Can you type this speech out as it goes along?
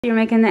You're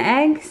making the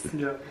eggs?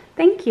 Yeah.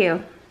 Thank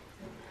you.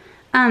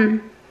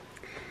 Do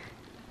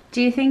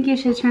you think you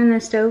should turn the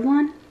stove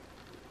on?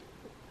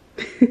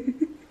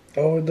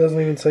 Oh, it doesn't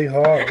even say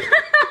hot.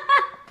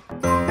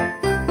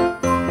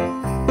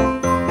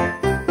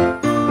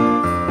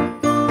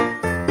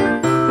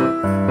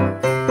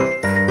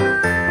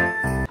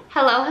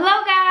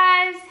 Hello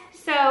guys!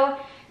 So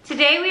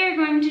today we are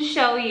going to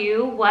show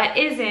you what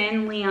is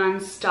in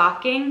Leon's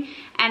stocking,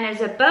 and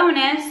as a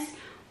bonus,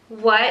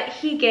 what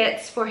he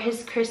gets for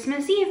his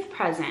Christmas Eve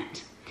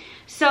present.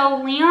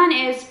 So Leon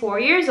is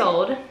 4 years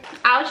old.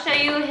 I'll show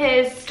you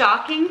his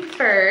stocking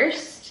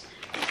first.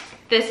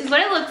 This is what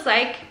it looks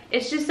like.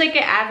 It's just like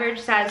an average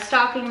size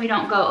stocking. We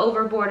don't go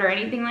overboard or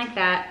anything like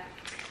that.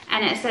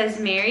 And it says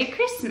Merry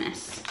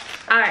Christmas.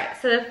 All right,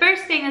 so the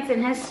first thing that's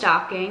in his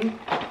stocking,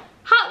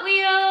 Hot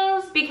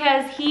Wheels,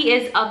 because he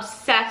is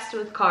obsessed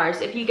with cars.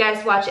 If you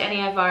guys watch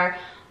any of our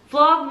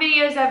vlog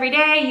videos every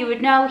day, you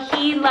would know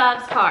he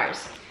loves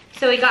cars.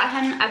 So we got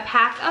him a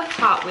pack of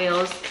Hot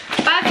Wheels.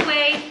 By the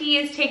way, he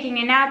is taking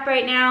a nap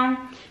right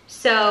now,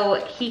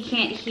 so he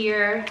can't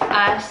hear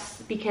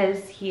us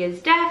because he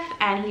is deaf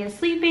and he is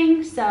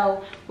sleeping,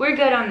 so we're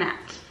good on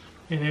that.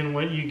 And then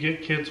what you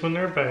get kids when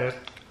they're bad,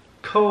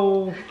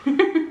 coal.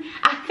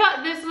 I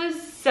thought this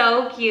was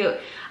so cute.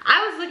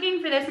 I was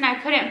looking for this and I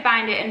couldn't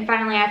find it, and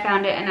finally I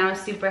found it and I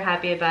was super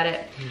happy about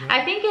it.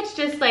 I think it's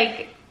just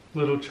like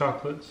little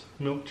chocolates,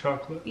 milk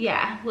chocolate.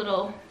 Yeah,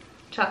 little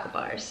chocolate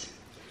bars.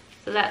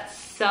 So that's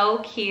so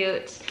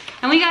cute.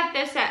 And we got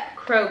this at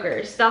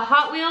Kroger's. The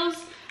Hot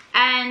Wheels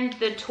and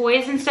the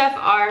toys and stuff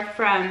are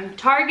from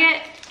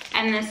Target,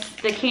 and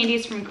the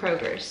candy's from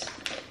Kroger's.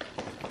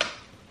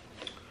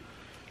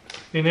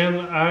 And then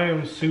I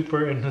am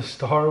super into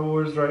Star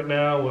Wars right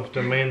now with The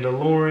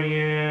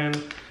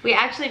Mandalorian. We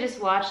actually just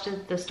watched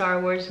the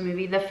Star Wars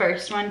movie, the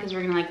first one, because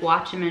we're gonna like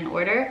watch them in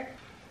order.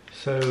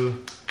 So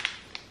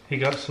he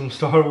got some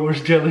Star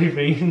Wars jelly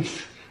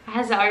beans. It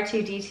has the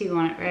R2-D2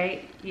 on it,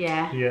 right?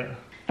 Yeah. Yeah.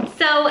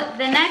 So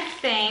the next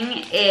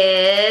thing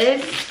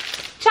is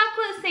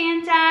Chocolate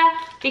Santa,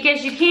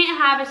 because you can't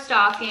have a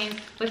stocking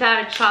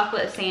without a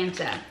Chocolate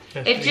Santa.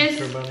 That's the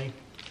Easter bunny.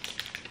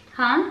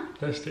 Huh?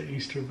 That's the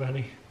Easter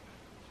bunny.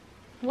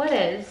 What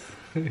is?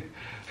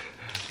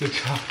 The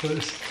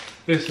chocolates.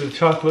 It's a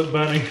chocolate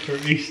bunny for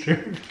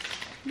Easter.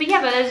 But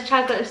yeah, but there's a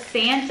Chocolate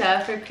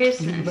Santa for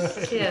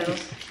Christmas too.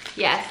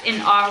 Yes, in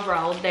our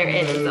world there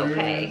is,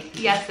 okay.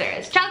 Yes, there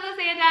is. Chocolate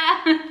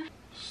Santa!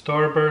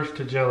 Starburst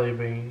to jelly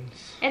beans.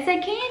 It's a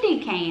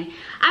candy cane.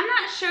 I'm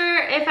not sure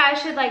if I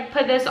should like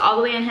put this all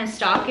the way in his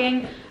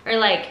stocking, or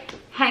like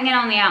hang it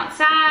on the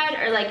outside,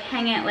 or like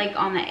hang it like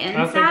on the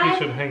inside. I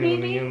think you should hang it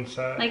on the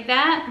inside. Like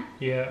that?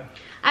 Yeah.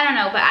 I don't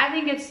know, but I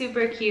think it's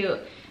super cute.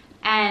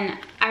 And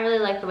I really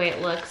like the way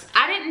it looks.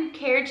 I didn't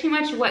care too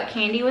much what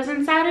candy was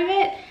inside of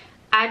it.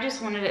 I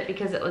just wanted it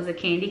because it was a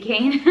candy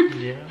cane.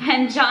 Yeah.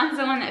 And John's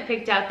the one that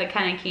picked out the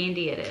kind of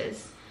candy it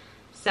is.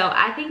 So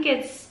I think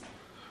it's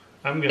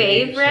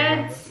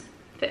favorites.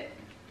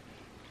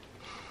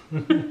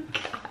 Gosh.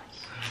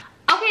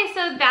 Okay,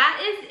 so that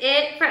is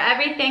it for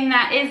everything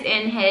that is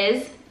in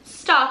his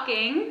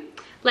stocking.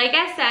 Like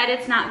I said,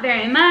 it's not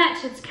very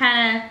much. It's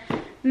kind of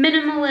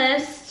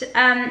minimalist.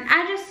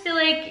 I just feel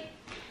like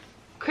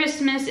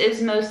Christmas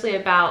is mostly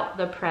about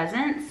the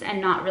presents and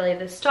not really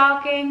the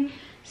stocking.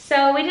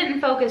 So we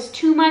didn't focus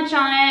too much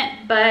on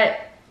it,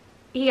 but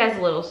he has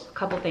a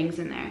couple things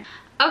in there.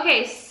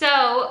 Okay,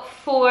 so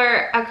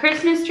for a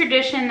Christmas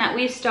tradition that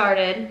we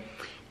started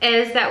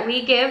is that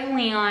we give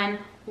Leon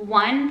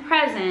one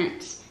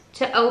present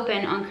to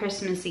open on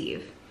Christmas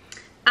Eve.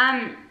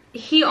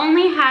 He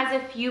only has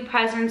a few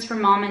presents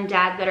from Mom and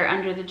Dad that are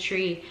under the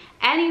tree.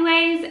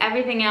 Anyways,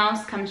 everything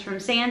else comes from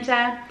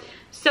Santa.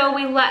 So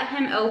we let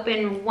him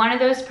open one of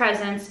those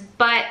presents,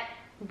 but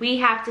we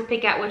have to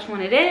pick out which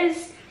one it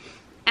is.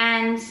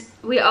 And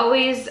we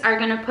always are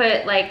gonna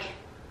put like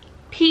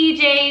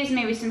PJs,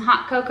 maybe some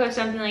hot cocoa,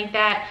 something like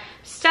that.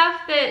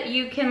 Stuff that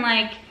you can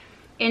like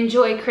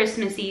enjoy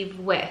Christmas Eve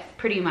with,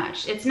 pretty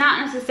much. It's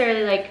not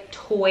necessarily like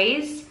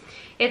toys.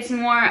 It's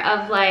more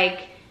of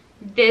like,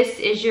 this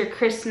is your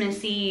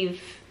Christmas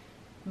Eve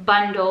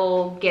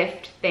bundle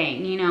gift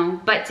thing, you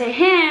know? But to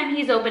him,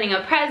 he's opening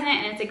a present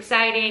and it's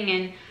exciting,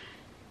 and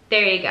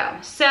there you go.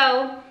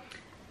 So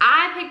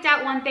I picked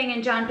out one thing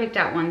and John picked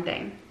out one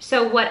thing.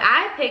 So what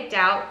I picked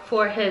out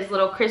for his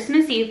little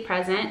Christmas Eve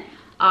present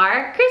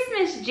are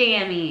Christmas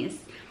jammies.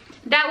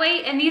 That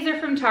way, and these are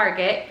from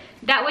Target,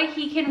 that way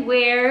he can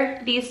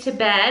wear these to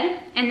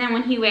bed, and then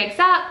when he wakes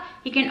up,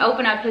 he can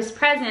open up his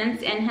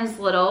presents in his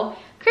little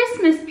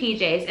Christmas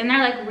PJs. And they're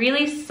like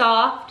really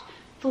soft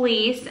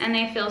fleece and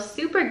they feel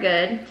super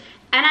good.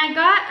 And I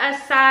got a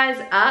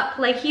size up,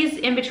 like he's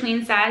in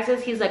between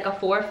sizes, he's like a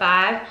 4 or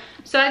 5.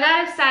 So I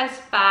got a size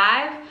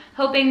 5,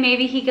 hoping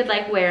maybe he could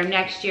like wear them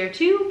next year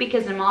too,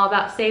 because I'm all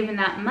about saving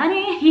that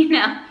money, you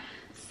know.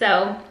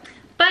 So,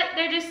 but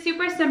they're just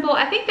super simple.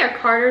 I think they're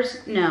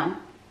Carter's, no.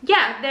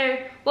 Yeah,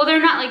 they're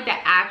not like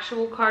the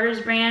actual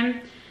Carter's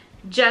brand,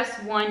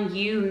 just one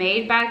U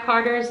made by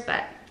Carter's,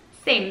 but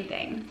same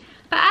thing.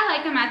 But I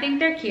like them. I think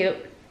they're cute.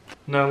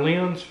 Now,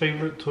 Leon's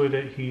favorite toy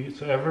that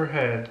he's ever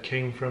had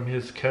came from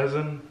his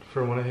cousin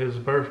for one of his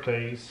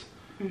birthdays,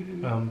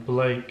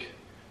 Blake.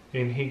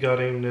 And he got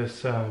him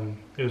this,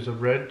 it was a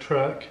red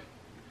truck.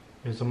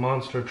 It was a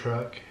monster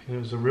truck. And it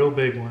was a real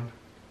big one.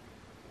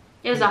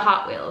 It was a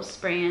Hot Wheels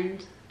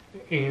brand.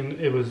 And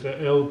it was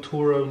the El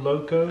Toro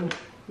Loco.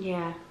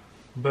 Yeah.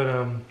 But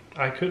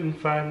I couldn't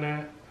find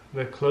that.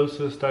 The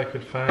closest I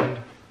could find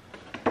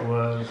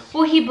was...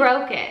 Well, he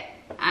broke it.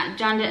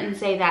 John didn't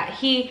say that.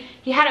 He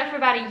had it for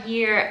about a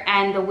year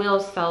and the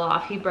wheels fell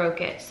off. He broke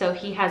it. So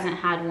he hasn't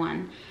had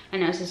one.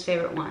 And it was his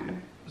favorite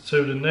one.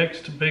 So the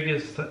next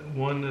biggest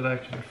one that I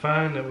could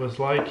find that was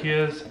like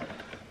his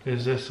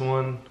is this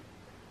one.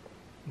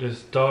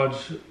 This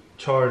Dodge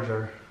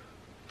Charger.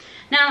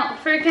 Now,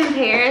 for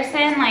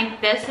comparison,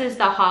 like this is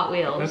the Hot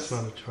Wheels. That's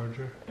not a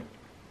Charger.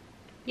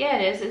 Yeah,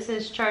 it is. It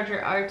says Charger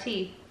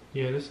RT.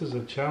 Yeah, this is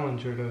a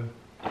Challenger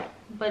though.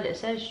 But it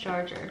says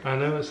Charger. I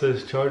know it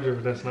says Charger,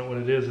 but that's not what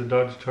it is. The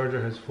Dodge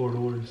Charger has 4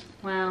 doors.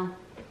 Well,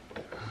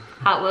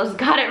 Hot Wheels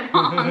got it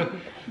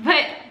wrong.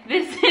 But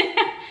this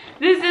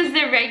is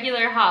the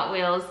regular Hot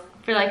Wheels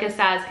for like a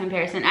size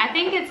comparison. I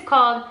think it's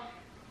called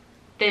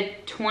the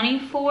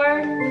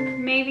 24,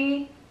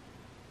 maybe.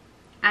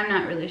 I'm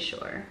not really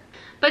sure.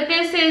 But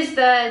this is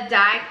the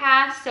die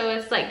cast, so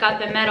it's like got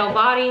the metal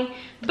body.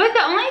 But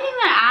the only thing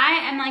that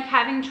I am like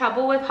having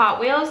trouble with Hot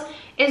Wheels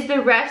is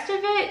the rest of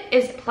it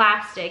is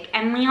plastic,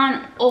 and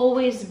Leon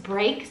always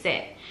breaks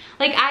it.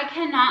 Like I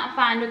cannot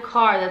find a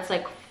car that's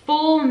like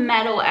full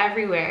metal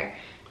everywhere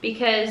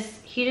because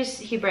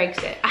he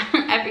breaks it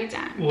every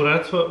time. Well,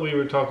 that's what we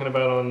were talking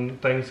about on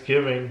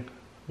Thanksgiving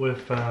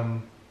with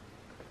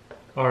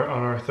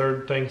our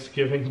third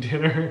Thanksgiving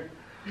dinner.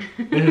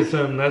 Is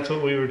that's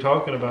what we were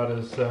talking about.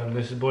 Is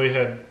this boy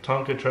had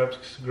Tonka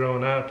trucks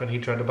growing up, and he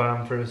tried to buy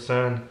them for his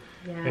son,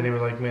 and they were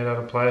like made out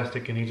of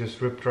plastic, and he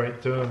just ripped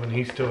right through them. And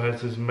he still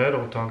has his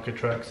metal Tonka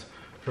trucks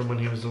from when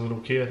he was a little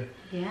kid.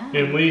 Yeah.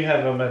 And we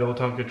have a metal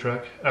Tonka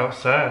truck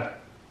outside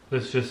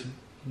that's just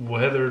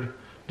weathered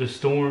the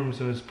storms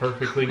and is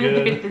perfectly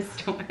good. The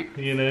storms.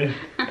 You know.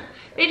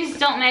 They just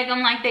don't make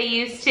them like they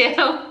used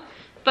to.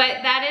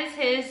 But that is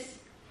his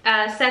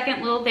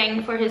second little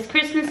thing for his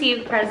Christmas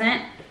Eve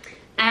present.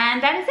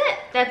 And that is it.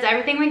 That's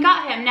everything we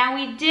got him. Now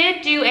we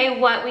did do a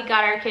what we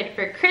got our kid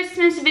for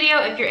Christmas video.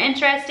 If you're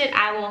interested,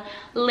 I will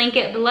link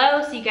it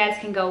below so you guys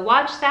can go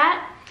watch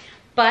that.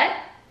 But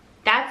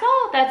that's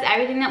all. That's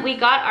everything that we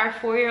got our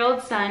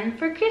 4-year-old son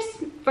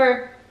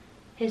for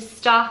his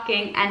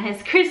stocking and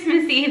his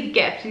Christmas Eve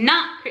gift.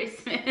 Not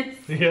Christmas.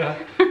 Yeah.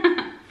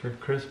 For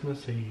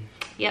Christmas Eve.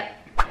 Yep.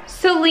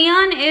 So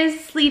Leon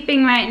is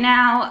sleeping right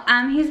now.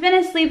 He's been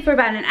asleep for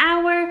about an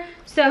hour,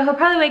 so he'll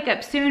probably wake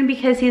up soon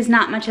because he's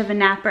not much of a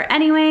napper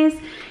anyways.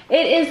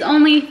 It is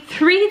only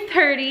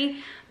 3:30,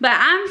 but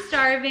I'm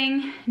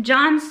starving,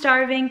 John's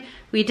starving.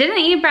 We didn't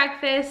eat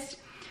breakfast,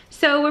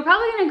 so we're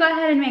probably gonna go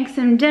ahead and make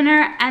some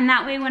dinner, and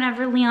that way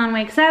whenever Leon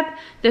wakes up,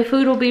 the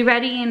food will be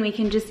ready and we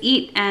can just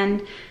eat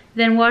and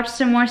then watch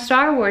some more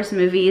Star Wars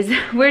movies.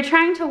 We're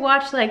trying to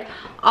watch like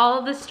all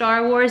of the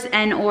Star Wars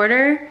in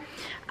order.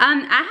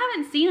 I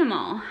haven't seen them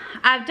all.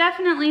 I've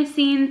definitely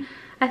seen,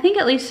 I think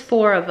at least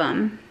 4 of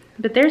them.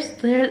 But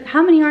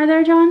how many are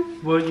there,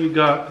 John? Well, you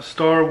got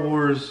Star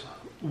Wars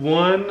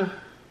 1,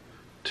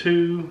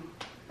 2,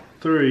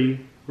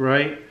 3,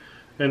 right?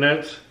 And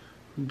that's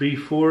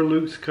before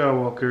Luke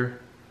Skywalker.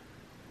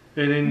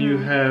 And then you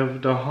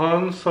have the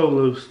Han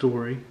Solo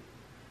story.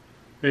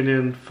 And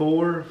then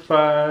 4,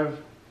 5,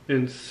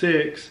 and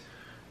 6.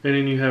 And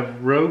then you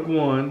have Rogue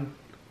One.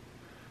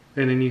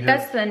 And then you have...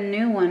 That's the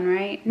new one,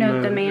 right?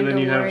 No, the Mandalorian's and then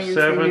you have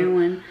 7, the new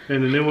one.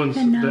 And the new one's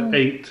the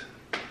 8.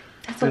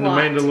 That's a lot.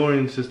 And the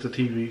Mandalorian's just a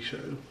TV show.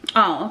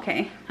 Oh,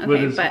 okay.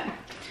 Okay,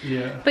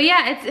 but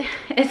yeah,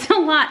 it's a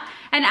lot.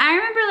 And I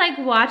remember like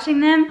watching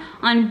them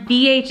on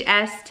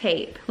VHS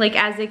tape, like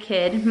as a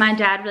kid. My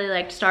dad really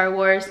liked Star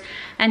Wars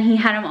and he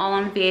had them all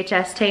on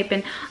VHS tape.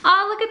 And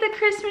oh, look at the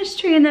Christmas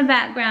tree in the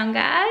background,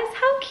 guys.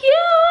 How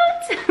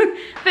cute.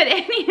 But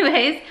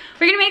anyways,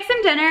 we're gonna make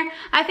some dinner.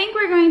 I think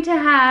we're going to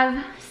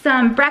have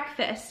some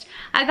breakfast.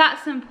 I got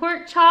some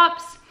pork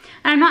chops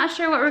and I'm not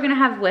sure what we're gonna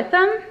have with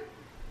them.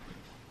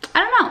 I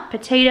don't know,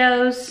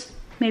 potatoes,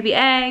 maybe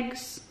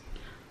eggs.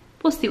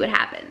 We'll see what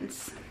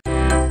happens.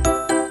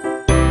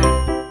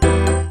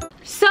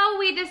 So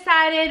we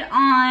decided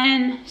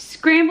on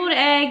scrambled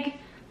egg,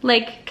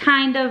 like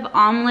kind of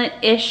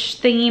omelet-ish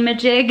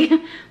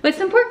thingy-majig with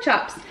some pork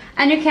chops.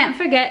 And you can't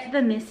forget the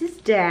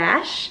Mrs.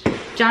 Dash.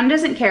 John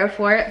doesn't care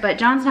for it, but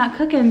John's not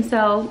cooking,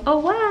 so oh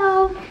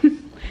wow.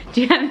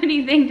 Do you have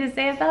anything to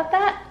say about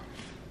that?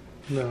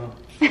 No.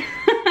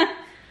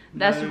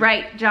 That's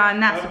right, John,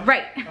 that's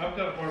right. I've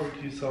got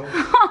barbecue sauce.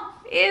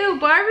 Oh, ew,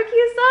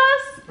 barbecue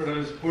sauce? For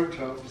those pork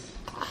chops.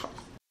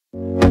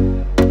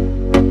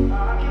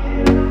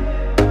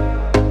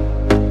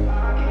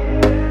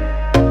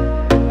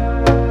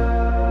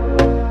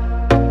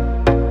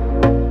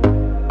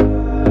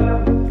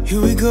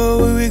 Here we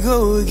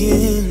go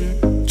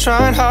again.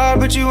 Trying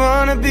hard, but you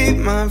wanna be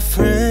my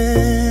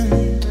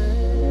friend.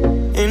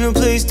 Ain't no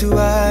place to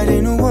hide,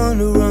 ain't no one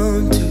to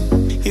run to.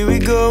 Here we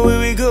go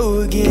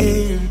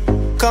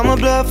again. Call my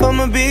bluff,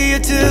 I'ma be here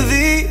till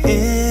the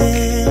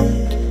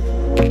end.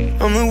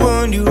 I'm the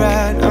one you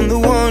ride, I'm the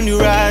one you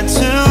ride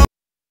to.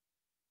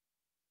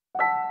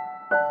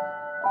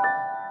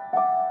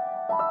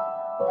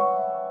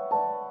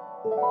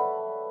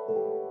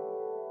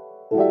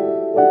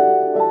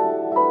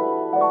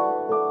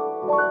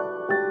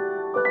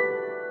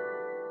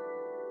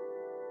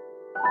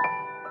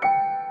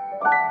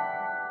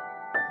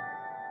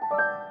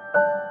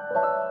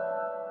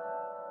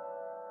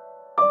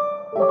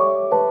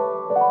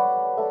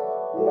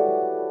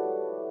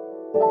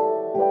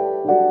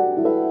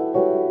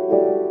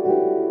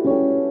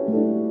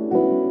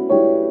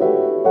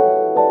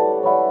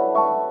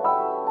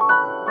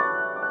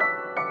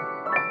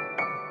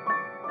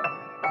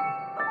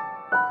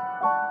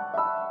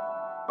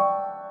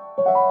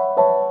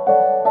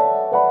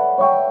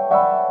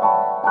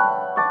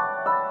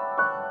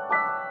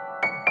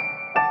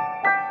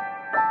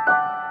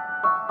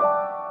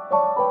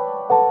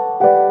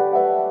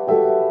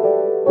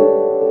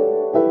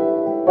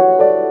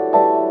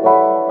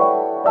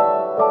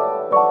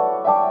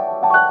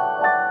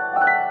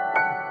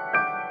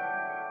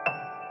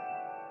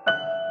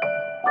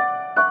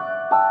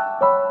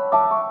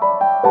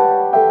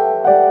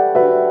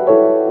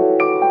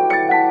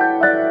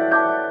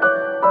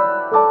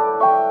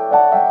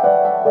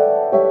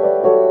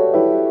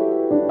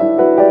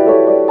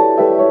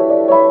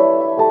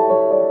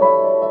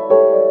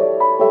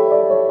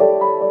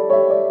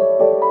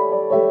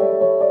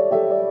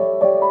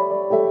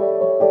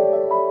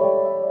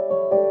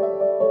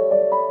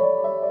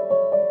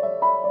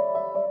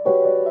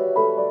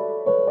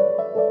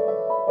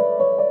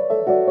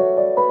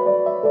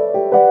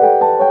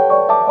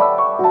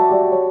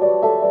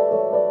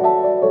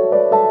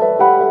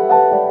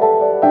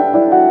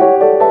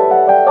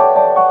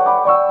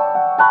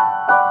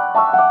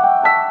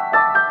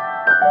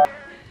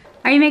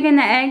 Are you making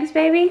the eggs,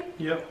 baby?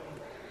 Yep.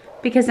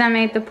 Because I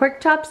made the pork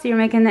chops, so you're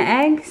making the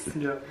eggs?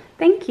 Yep.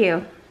 Thank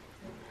you.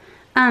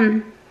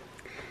 Do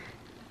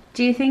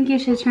you think you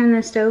should turn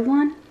the stove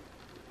on?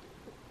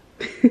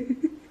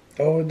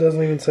 Oh, it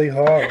doesn't even say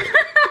hot.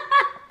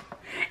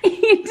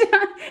 He's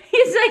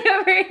like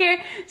over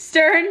here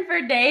stirring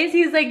for days.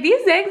 He's like,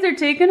 these eggs are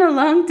taking a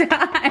long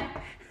time.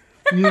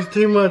 Use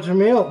too much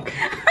milk.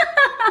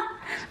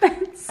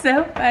 That's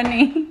so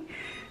funny.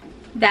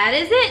 That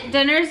is it.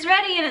 Dinner's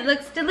ready and it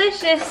looks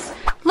delicious.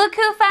 Look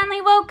who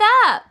finally woke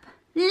up.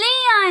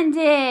 Leon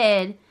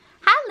did.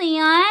 Hi,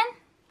 Leon.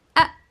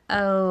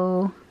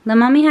 Uh-oh. Let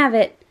mommy have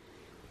it.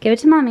 Give it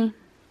to mommy.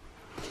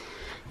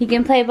 You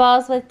can play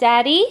balls with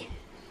daddy?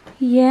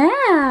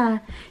 Yeah.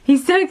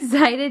 He's so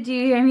excited. Do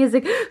you hear him? He's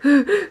like,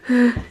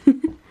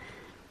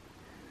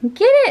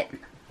 get it.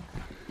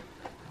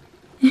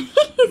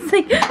 He's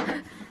like,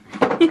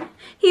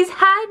 he's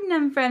hiding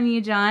them from you,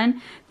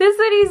 John. That's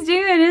what he's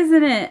doing,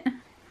 isn't it?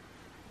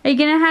 Are you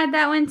gonna hide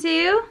that one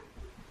too?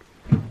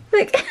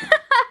 Like,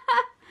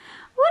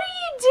 what are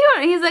you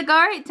doing? He's like, all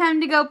right, time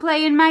to go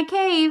play in my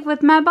cave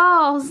with my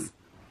balls.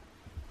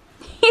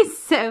 He's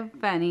so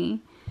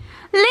funny.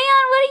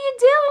 Leon, what are you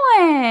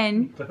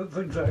doing? That's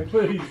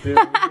exactly what he's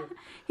doing.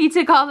 He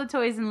took all the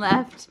toys and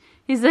left.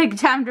 He's like,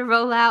 time to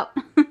roll out.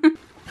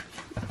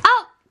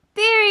 Oh,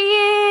 there he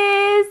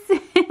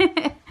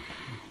is.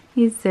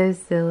 He's so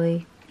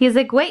silly. He's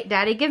like, wait,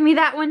 Daddy, give me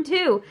that one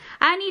too.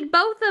 I need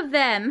both of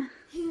them.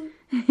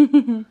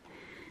 Where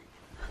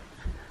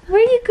are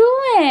you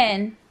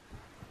going?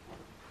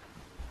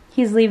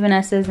 He's leaving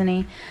us, isn't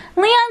he?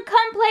 Leon,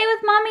 come play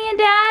with Mommy and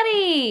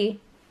Daddy.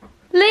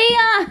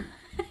 Leon.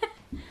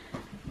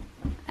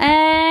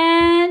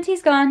 And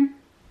he's gone.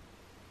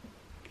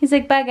 He's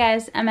like, bye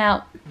guys, I'm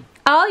out.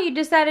 Oh, you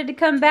decided to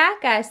come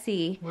back, I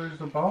see. Where's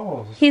the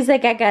balls? He's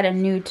like, I got a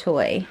new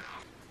toy.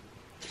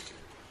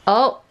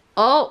 Oh,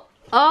 oh,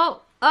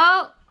 oh,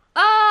 oh,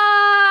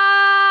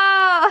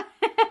 oh!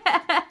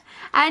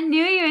 I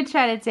knew you would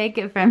try to take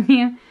it from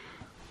you.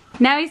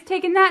 Now he's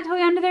taking that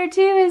toy under there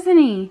too, isn't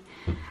he?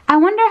 I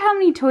wonder how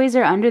many toys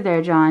are under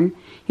there, John.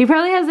 He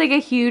probably has like a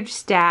huge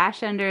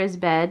stash under his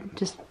bed.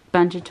 Just a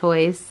bunch of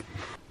toys.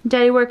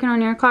 Daddy working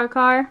on your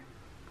car?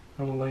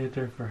 I'm gonna lay it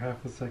there for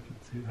half a second,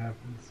 see what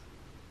happens.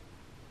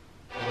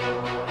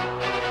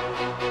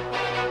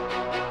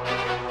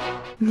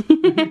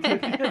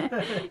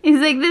 He's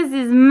like, this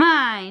is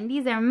mine.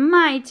 These are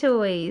my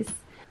toys.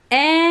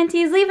 And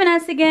he's leaving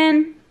us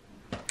again.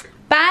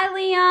 Bye,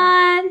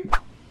 Leon.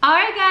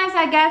 Alright guys,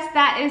 I guess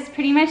that is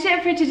pretty much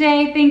it for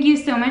today. Thank you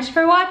so much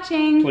for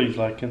watching. Please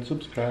like and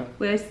subscribe.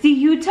 We'll see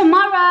you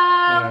tomorrow.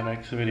 In our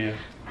next video.